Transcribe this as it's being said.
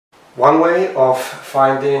One way of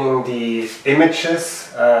finding the images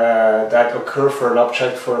that occur for an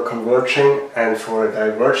object for a converging and for a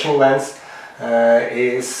diverging lens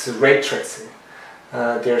is ray tracing.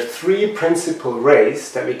 There are three principal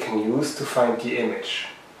rays that we can use to find the image.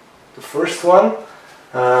 The first one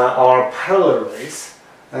are parallel rays.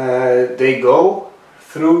 They go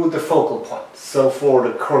through the focal point. So for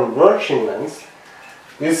the converging lens,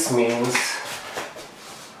 this means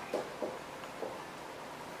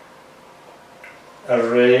a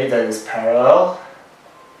ray that is parallel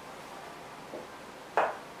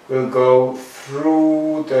will go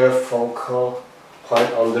through the focal point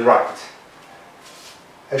on the right.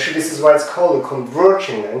 Actually, this is why it's called a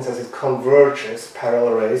converging lens, as it converges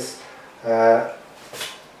parallel rays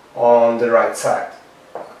on the right side.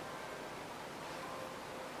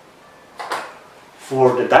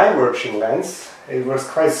 For the diverging lens, it was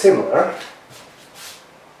quite similar.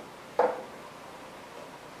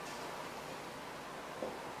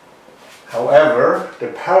 However, the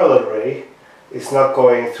parallel ray is not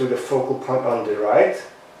going through the focal point on the right,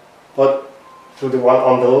 but through the one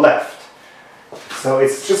on the left. So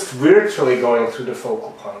it's just virtually going through the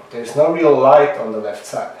focal point. There's no real light on the left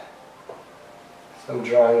side. So I'm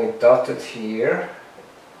drawing it dotted here.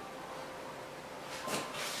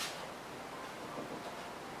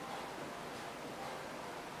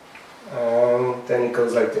 And then it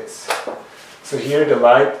goes like this. So here the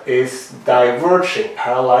light is diverging.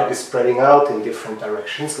 Parallel light is spreading out in different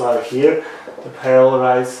directions, while here the parallel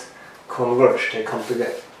rays converge, they come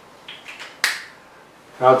together.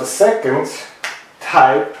 Now the second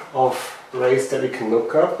type of rays that we can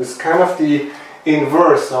look up is kind of the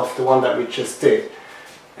inverse of the one that we just did.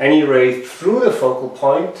 Any ray through the focal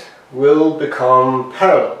point will become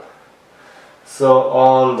parallel. So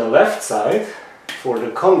on the left side, for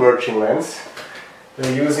the converging lens,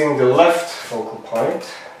 we're using the left focal point.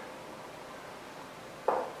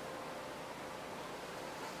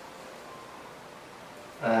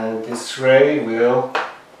 And this ray will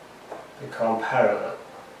become parallel.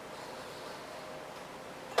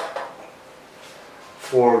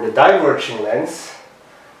 For the diverging lens,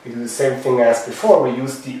 we do the same thing as before. We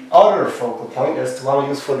use the other focal point as the one we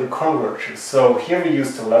use for the convergence. So here we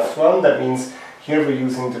use the left one, that means here we're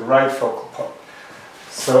using the right focal point.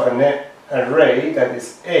 So a ray that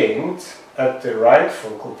is aimed at the right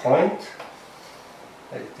focal point,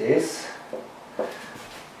 like this,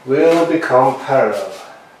 will become parallel.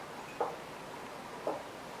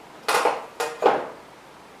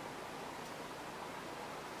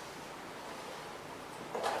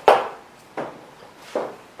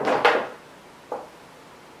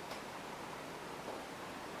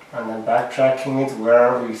 And then backtracking it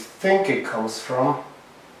where we think it comes from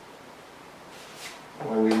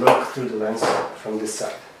when we look through the lens from this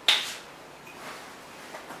side.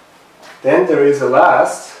 Then there is a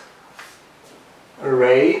last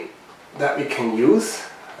ray that we can use.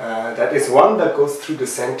 That is one that goes through the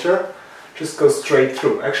center, just goes straight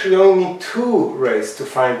through. Actually, you only need two rays to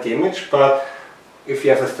find the image, but if you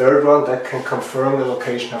have a third one, that can confirm the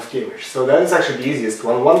location of the image. So that is actually the easiest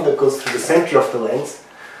one. One that goes through the center of the lens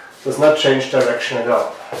does not change direction at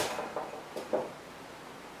all.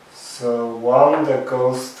 So one that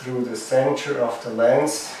goes through the center of the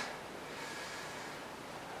lens,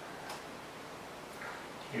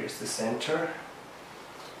 here's the center,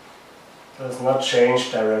 does not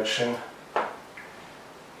change direction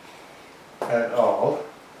at all.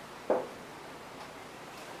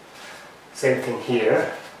 Same thing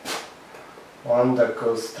here, one that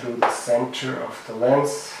goes through the center of the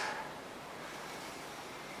lens,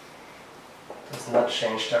 does not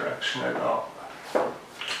change direction at all.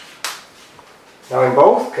 Now in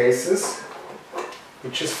both cases, we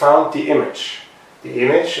just found the image. The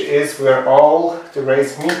image is where all the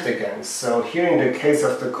rays meet again. So here in the case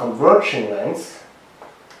of the converging lens,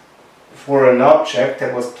 for an object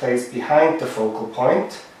that was placed behind the focal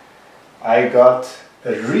point, I got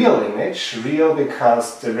a real image, real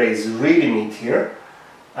because the rays really meet here,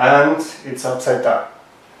 and it's upside down.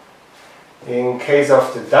 In case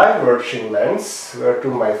of the diverging lens, where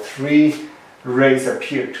do my three rays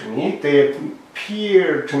appear to meet? They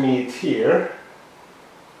appear to meet here.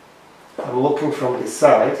 I'm looking from this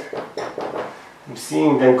side. I'm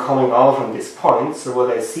seeing them coming out from this point, so what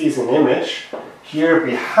I see is an image here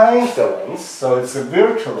behind the lens, so it's a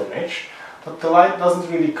virtual image, but the light doesn't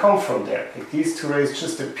really come from there. Like these two rays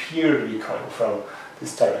just appear to be coming from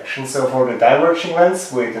this direction. So for the diverging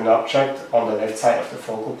lens with an object on the left side of the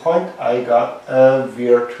focal point, I got a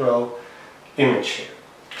virtual image here.